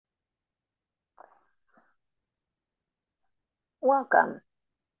Welcome.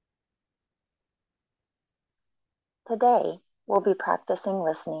 Today, we'll be practicing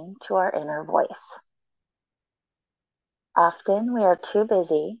listening to our inner voice. Often, we are too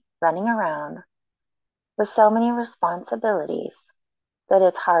busy running around with so many responsibilities that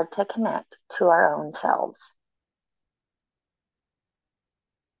it's hard to connect to our own selves.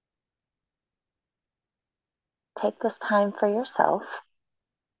 Take this time for yourself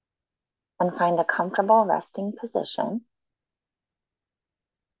and find a comfortable resting position.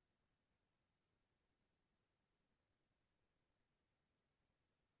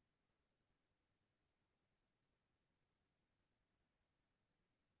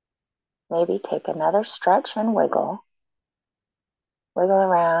 Maybe take another stretch and wiggle. Wiggle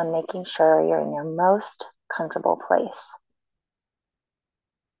around, making sure you're in your most comfortable place.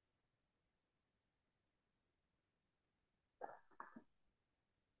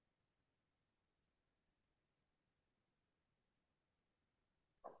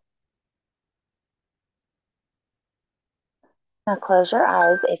 Now close your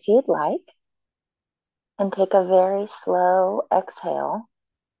eyes if you'd like and take a very slow exhale.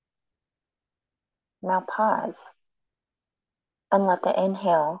 Now pause and let the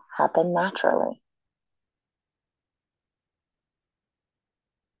inhale happen naturally.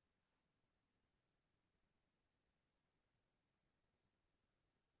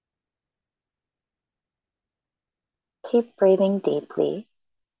 Keep breathing deeply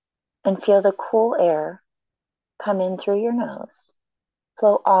and feel the cool air come in through your nose,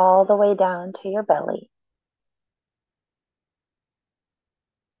 flow all the way down to your belly.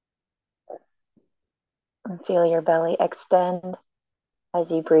 And feel your belly extend as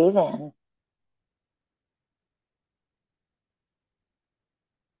you breathe in.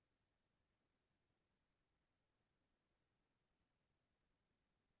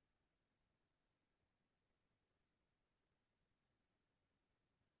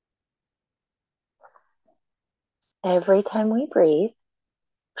 Every time we breathe,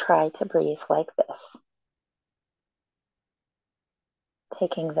 try to breathe like this.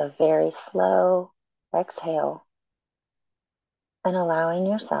 Taking the very slow exhale and allowing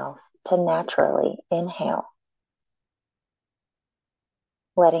yourself to naturally inhale,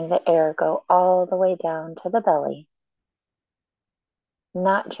 letting the air go all the way down to the belly,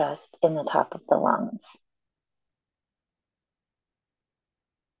 not just in the top of the lungs.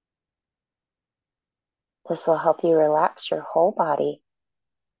 This will help you relax your whole body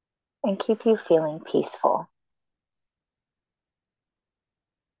and keep you feeling peaceful.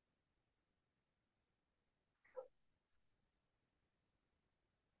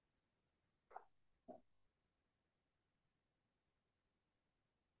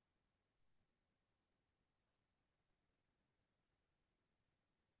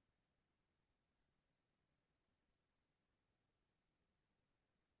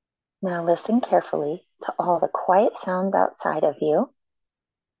 Now listen carefully to all the quiet sounds outside of you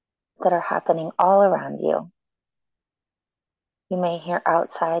that are happening all around you. You may hear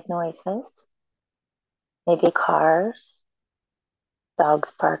outside noises, maybe cars,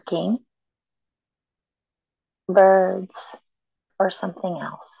 dogs barking, birds, or something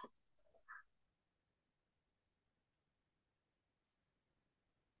else.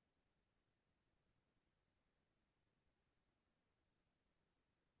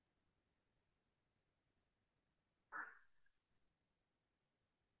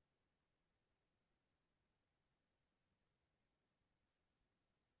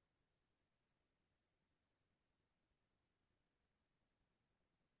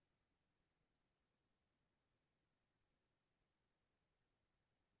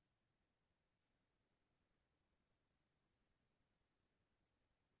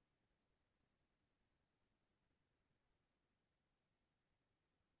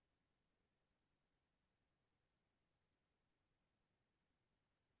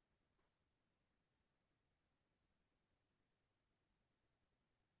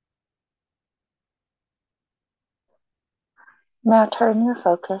 Now turn your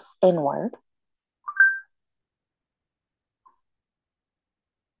focus inward.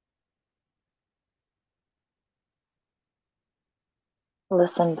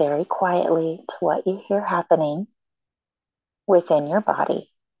 Listen very quietly to what you hear happening within your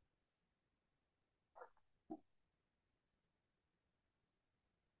body.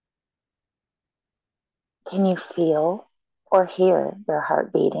 Can you feel or hear your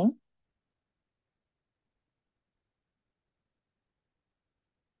heart beating?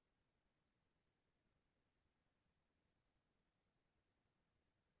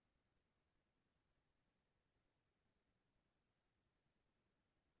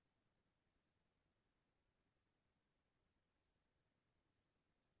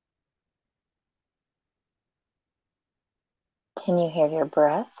 Can you hear your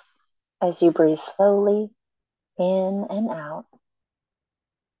breath as you breathe slowly in and out?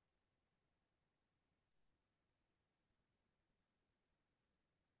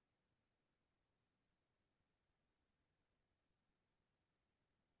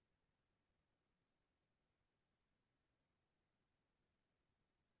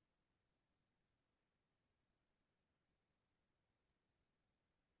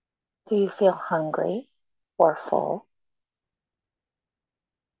 Do you feel hungry or full?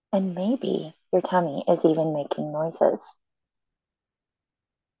 And maybe your tummy is even making noises.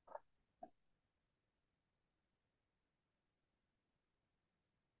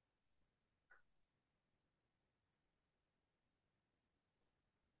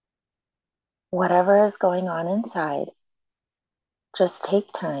 Whatever is going on inside, just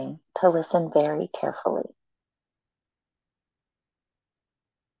take time to listen very carefully.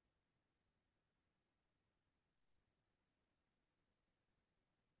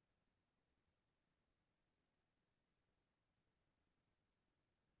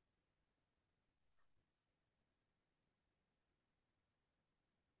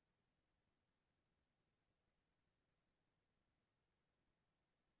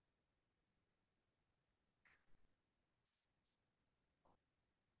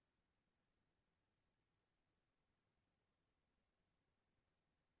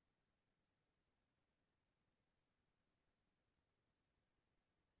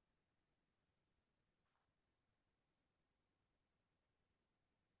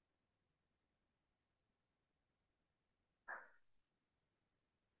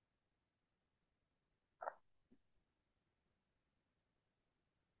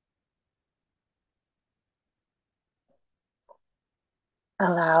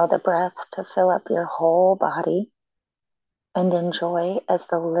 Allow the breath to fill up your whole body and enjoy as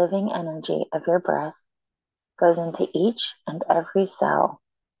the living energy of your breath goes into each and every cell.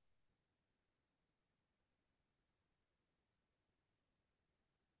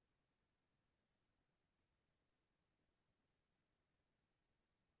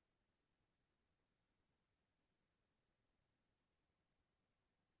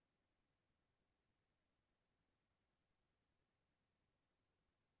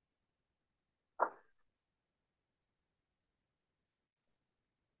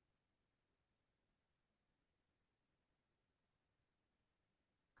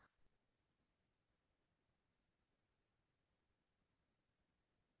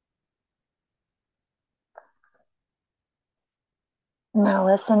 Now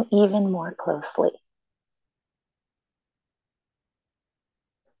listen even more closely.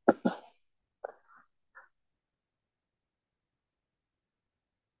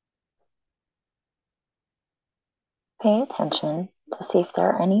 Pay attention to see if there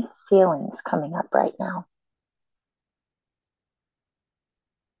are any feelings coming up right now.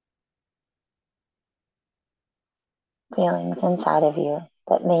 Feelings inside of you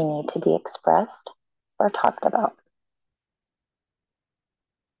that may need to be expressed or talked about.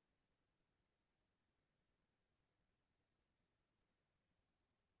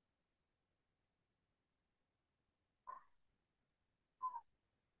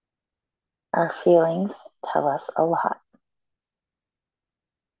 Our feelings tell us a lot.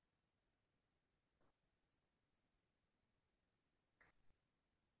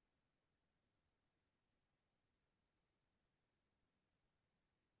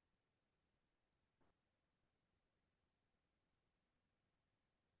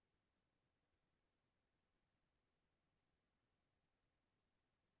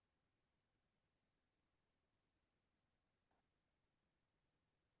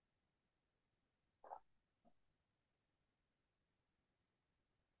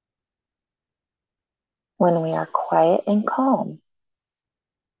 When we are quiet and calm,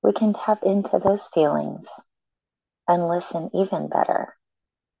 we can tap into those feelings and listen even better.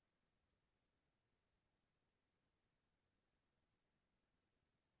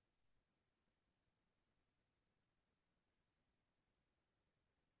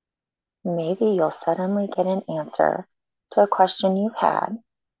 Maybe you'll suddenly get an answer to a question you've had,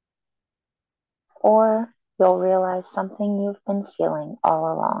 or you'll realize something you've been feeling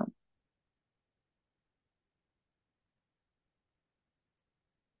all along.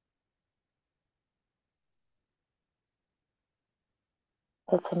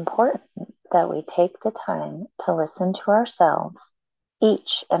 It's important that we take the time to listen to ourselves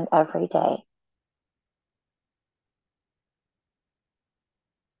each and every day.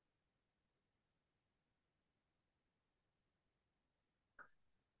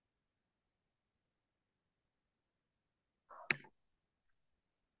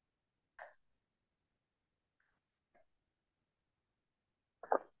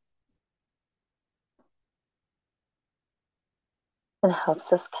 and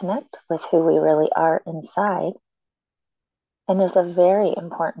helps us connect with who we really are inside and is a very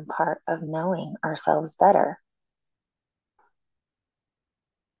important part of knowing ourselves better.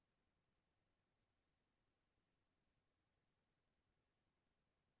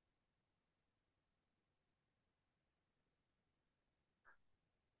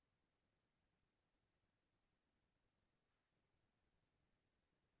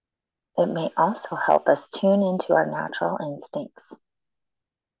 It may also help us tune into our natural instincts.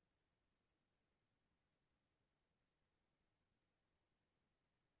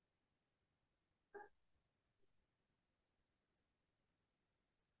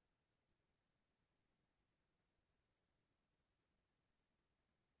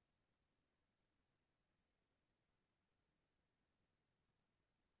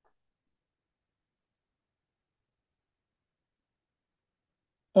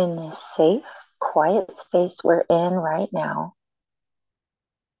 In this safe, quiet space we're in right now,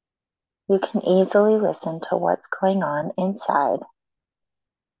 you can easily listen to what's going on inside.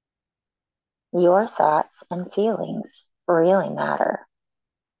 Your thoughts and feelings really matter.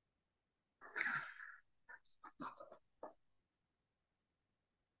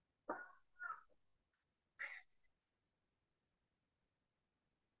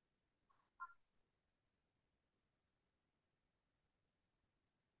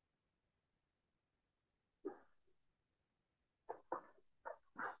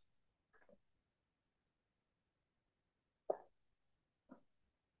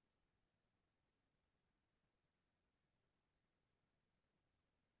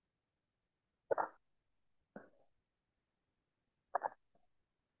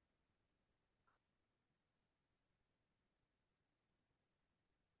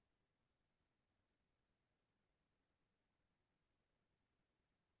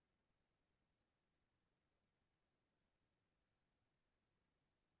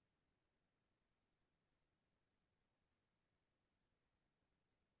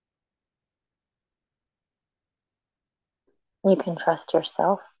 You can trust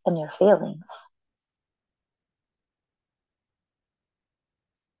yourself and your feelings.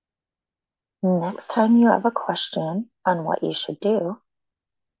 Next time you have a question on what you should do,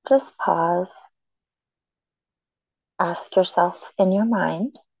 just pause, ask yourself in your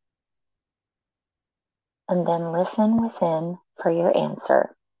mind, and then listen within for your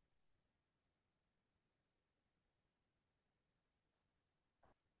answer.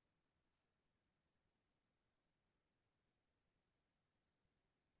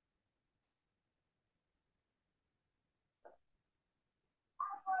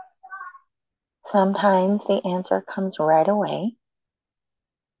 Sometimes the answer comes right away,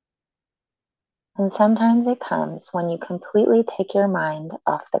 and sometimes it comes when you completely take your mind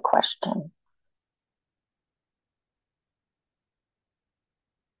off the question.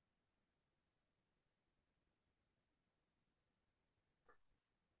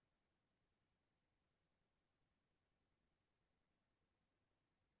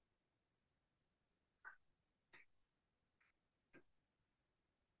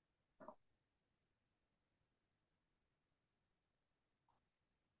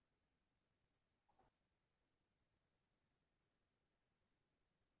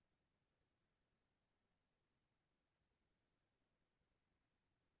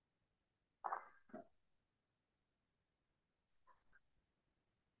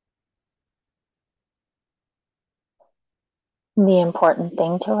 The important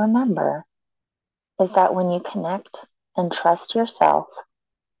thing to remember is that when you connect and trust yourself,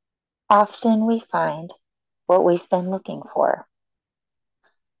 often we find what we've been looking for.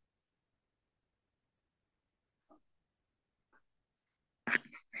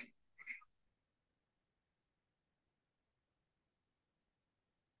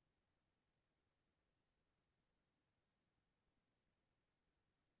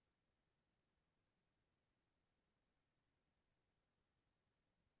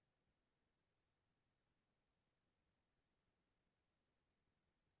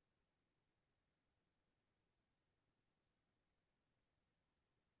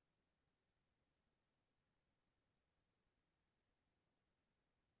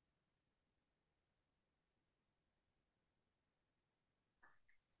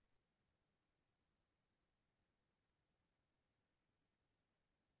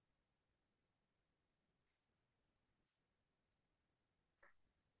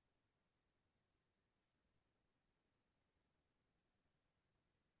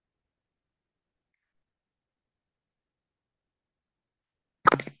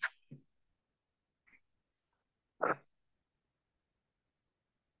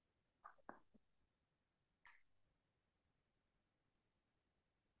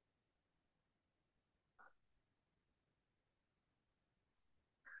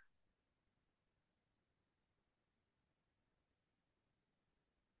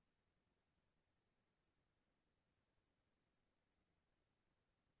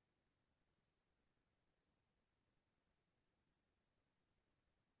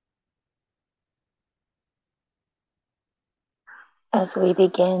 As we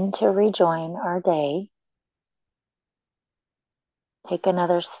begin to rejoin our day, take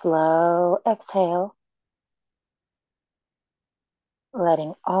another slow exhale,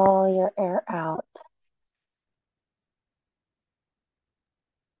 letting all your air out.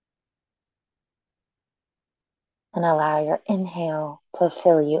 And allow your inhale to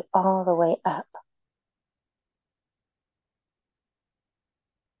fill you all the way up.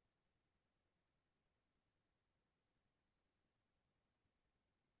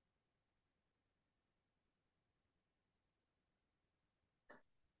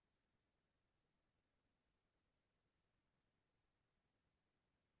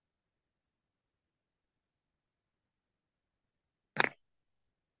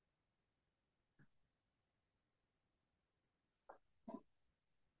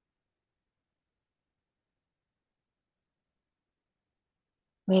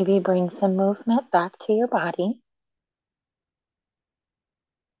 Maybe bring some movement back to your body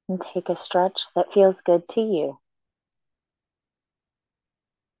and take a stretch that feels good to you.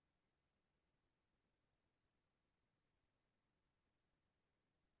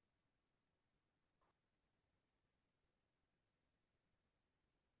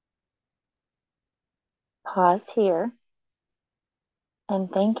 Pause here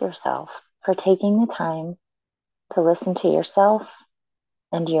and thank yourself for taking the time to listen to yourself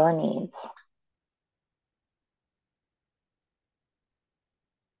and your needs.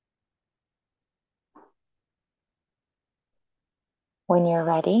 When you're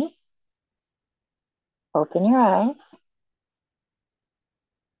ready, open your eyes.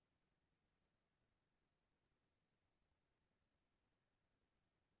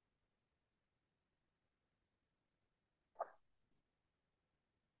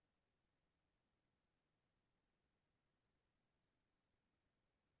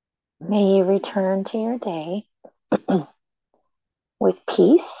 May you return to your day with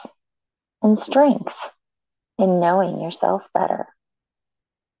peace and strength in knowing yourself better.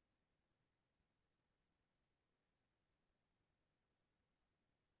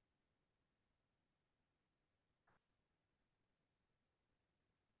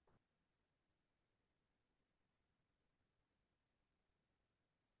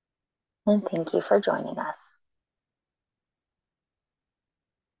 And thank you for joining us.